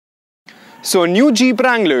So a new Jeep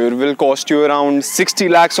Wrangler will cost you around 60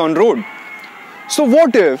 lakhs on road. So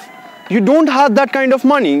what if you don't have that kind of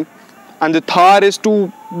money and the Thar is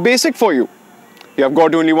too basic for you? You have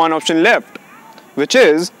got only one option left, which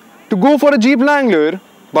is to go for a Jeep Wrangler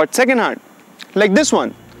but second hand, like this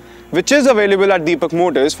one, which is available at Deepak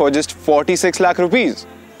Motors for just 46 lakh rupees.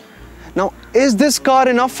 Now, is this car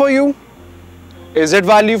enough for you? Is it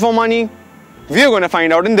value for money? We are going to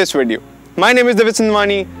find out in this video. My name is Divij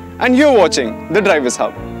Sindhwani and you're watching The Driver's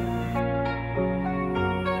Hub.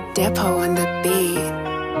 Depot on the beat.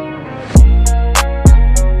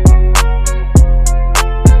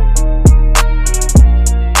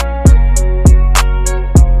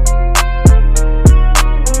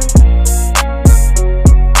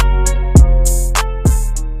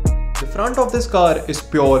 The front of this car is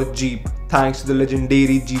pure Jeep thanks to the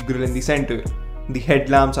legendary Jeep grille in the center. The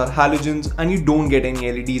headlamps are halogens and you don't get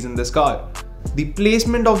any LEDs in this car. The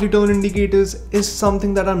placement of the turn indicators is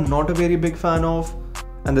something that I'm not a very big fan of.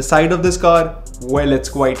 And the side of this car, well, it's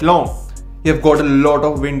quite long. You've got a lot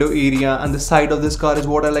of window area and the side of this car is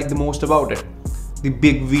what I like the most about it. The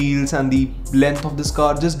big wheels and the length of this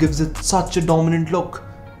car just gives it such a dominant look.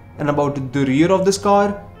 And about the rear of this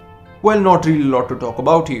car, well, not really a lot to talk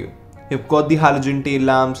about here. You've got the halogen tail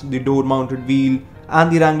lamps, the door mounted wheel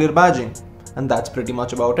and the Wrangler badging. And that's pretty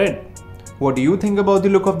much about it. What do you think about the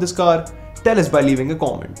look of this car? Tell us by leaving a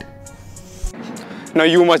comment. Now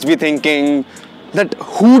you must be thinking that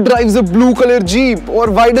who drives a blue color Jeep, or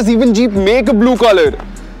why does even Jeep make a blue color?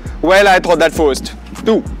 Well, I thought that first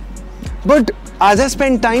too. But as I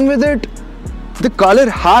spent time with it, the color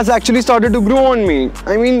has actually started to grow on me.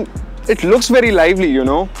 I mean, it looks very lively, you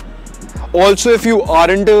know. Also, if you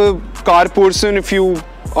aren't a car person, if you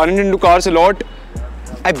aren't into cars a lot,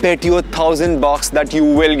 I bet you $1,000 that you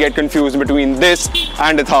will get confused between this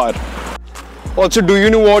and a Thar. Also, do you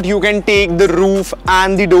know what? You can take the roof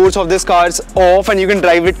and the doors of this car off and you can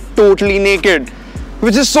drive it totally naked,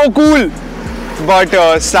 which is so cool.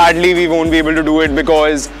 But sadly, we won't be able to do it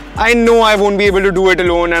because I know I won't be able to do it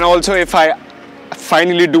alone. And also, if I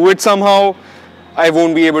finally do it somehow, I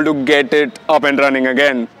won't be able to get it up and running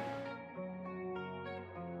again.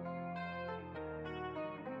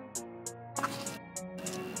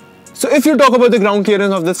 So if you talk about the ground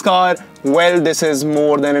clearance of this car, well, this is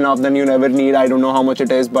more than enough than you never need. I don't know how much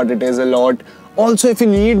it is, but it is a lot. Also, if you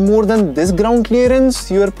need more than this ground clearance,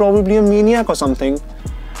 you are probably a maniac or something.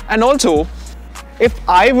 And also, if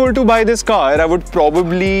I were to buy this car, I would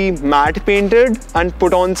probably matte paint it and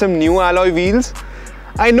put on some new alloy wheels.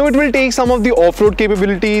 I know it will take some of the off-road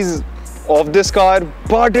capabilities of this car,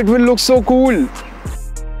 but it will look so cool.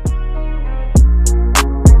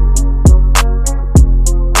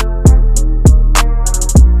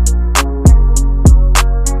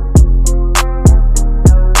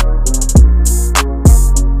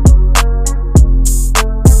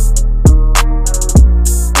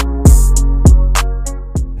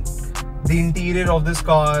 The interior of this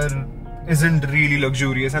car isn't really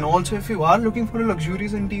luxurious, and also if you are looking for a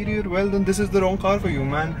luxurious interior, well, then this is the wrong car for you,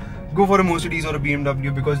 man. Go for a Mercedes or a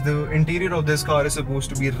BMW because the interior of this car is supposed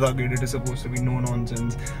to be rugged, it is supposed to be no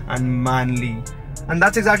nonsense and manly, and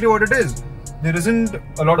that's exactly what it is. There isn't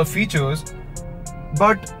a lot of features,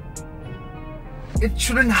 but it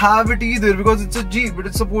shouldn't have it either because it's a Jeep. It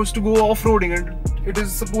is supposed to go off-roading and it is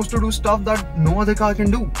supposed to do stuff that no other car can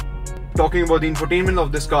do. Talking about the infotainment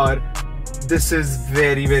of this car, this is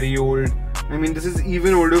very old. I mean, this is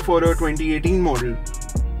even older for a 2018 model.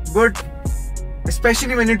 But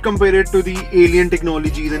especially when you compare it to the alien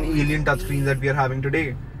technologies and alien touchscreens that we are having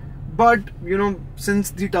today. But you know,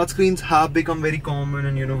 since the touchscreens have become very common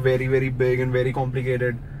and you know, very big and very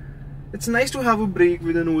complicated, it's nice to have a break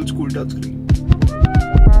with an old school touchscreen.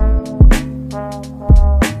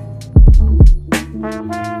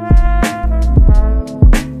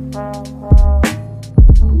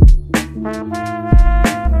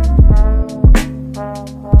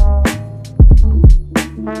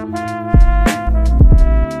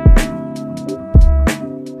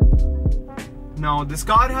 Now this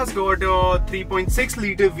car has got a 3.6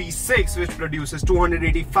 litre V6 which produces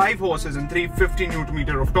 285 horses and 350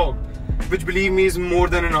 Nm of torque, which believe me is more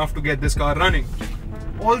than enough to get this car running.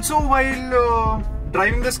 Also, while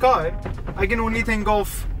driving this car, I can only think of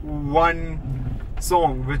one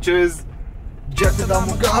song, which is Jat Da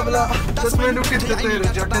Muqabla,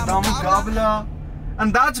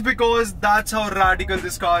 and that's because that's how radical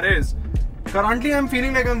this car is. Currently, I'm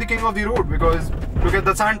feeling like I'm the king of the road because look at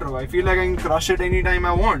the Santro. I feel like I can crush it anytime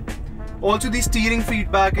I want. Also, the steering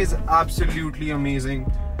feedback is absolutely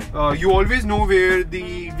amazing. You always know where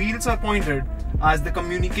the wheels are pointed as the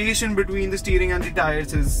communication between the steering and the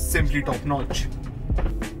tires is simply top notch.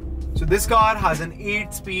 So this car has an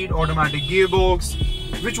 8-speed automatic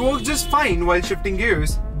gearbox which works just fine while shifting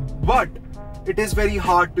gears, but it is very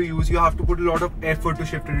hard to use. You have to put a lot of effort to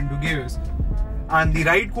shift it into gears. And the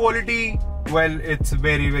ride quality, well, it's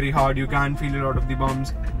very hard. You can feel a lot of the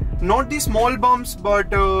bumps. Not the small bumps, but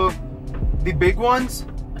the big ones.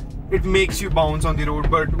 It makes you bounce on the road,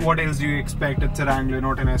 but what else do you expect? It's a Wrangler,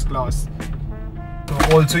 not an S-Class.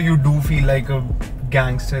 So also you do feel like a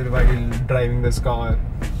gangster while driving this car.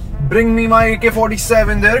 Bring me my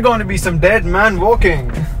AK-47, there are gonna be some dead man walking.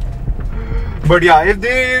 But yeah, if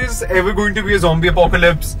there's ever going to be a zombie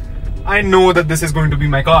apocalypse, I know that this is going to be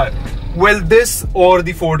my car. Well, this or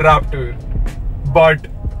the Ford Raptor. But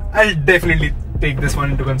I'll definitely take this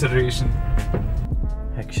one into consideration.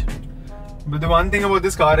 Action. But the one thing about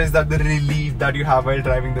this car is that the relief that you have while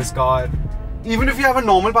driving this car. Even if you have a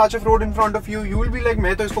normal patch of road in front of you, you will be like,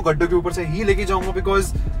 मैं तो इसको गड्ढे के ऊपर से ही लेके जाऊंगा,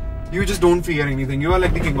 because you just don't fear anything. You are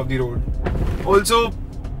like the king of the road. Also,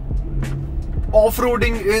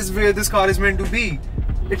 off-roading is where this car is meant to be.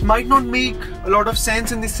 It might not make a lot of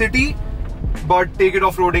sense in the city, but take it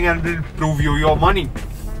off-roading and it will prove you your money.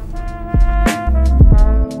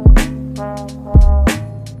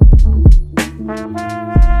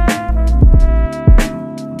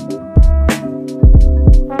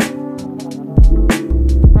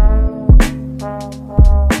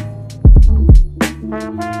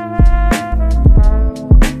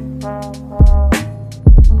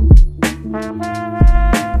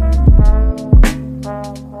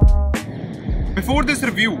 Before this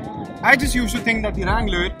review, I just used to think that the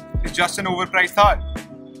Wrangler is just an overpriced Thar.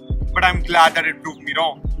 But I'm glad that it proved me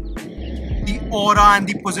wrong. The aura and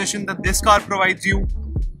the position that this car provides you,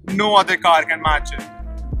 no other car can match it.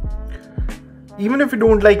 Even if you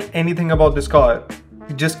don't like anything about this car,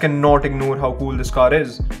 you just cannot ignore how cool this car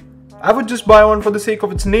is. I would just buy one for the sake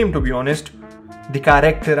of its name, to be honest. The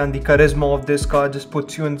character and the charisma of this car just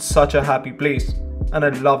puts you in such a happy place, and I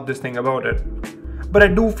love this thing about it. But I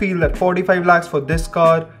do feel that 45 lakhs for this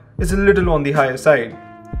car is a little on the higher side.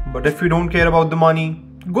 But if you don't care about the money,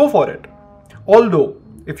 go for it. Although,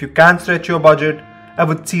 if you can stretch your budget, I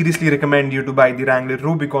would seriously recommend you to buy the Wrangler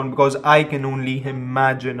Rubicon, because I can only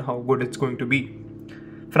imagine how good it's going to be.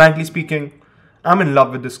 Frankly speaking, I'm in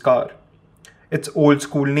love with this car. Its old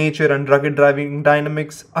school nature and rugged driving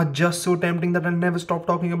dynamics are just so tempting that I'll never stop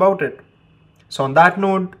talking about it. So on that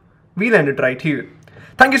note, we'll end it right here.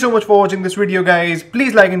 Thank you so much for watching this video, guys.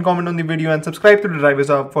 Please like and comment on the video and subscribe to the Drivers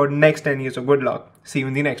Hub for next 10 years of good luck. See you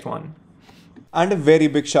in the next one. And a very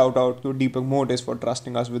big shout out to Deepak Motors for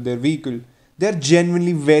trusting us with their vehicle. They are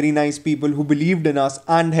genuinely very nice people who believed in us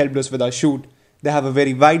and helped us with our shoot. They have a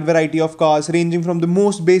very wide variety of cars ranging from the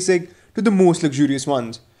most basic to the most luxurious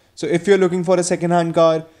ones. So if you're looking for a second-hand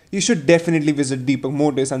car, you should definitely visit Deepak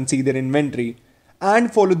Motors and see their inventory.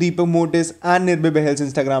 And follow Deepak Motors and Nirbhay Bahel's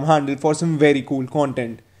Instagram handle for some very cool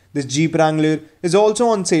content. This Jeep Wrangler is also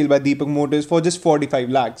on sale by Deepak Motors for just 45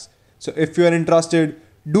 lakhs. So if you are interested,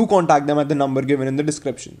 do contact them at the number given in the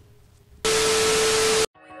description.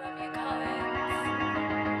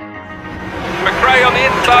 McRae on the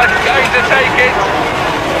inside, going to take it.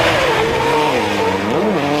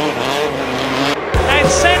 And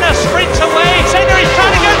send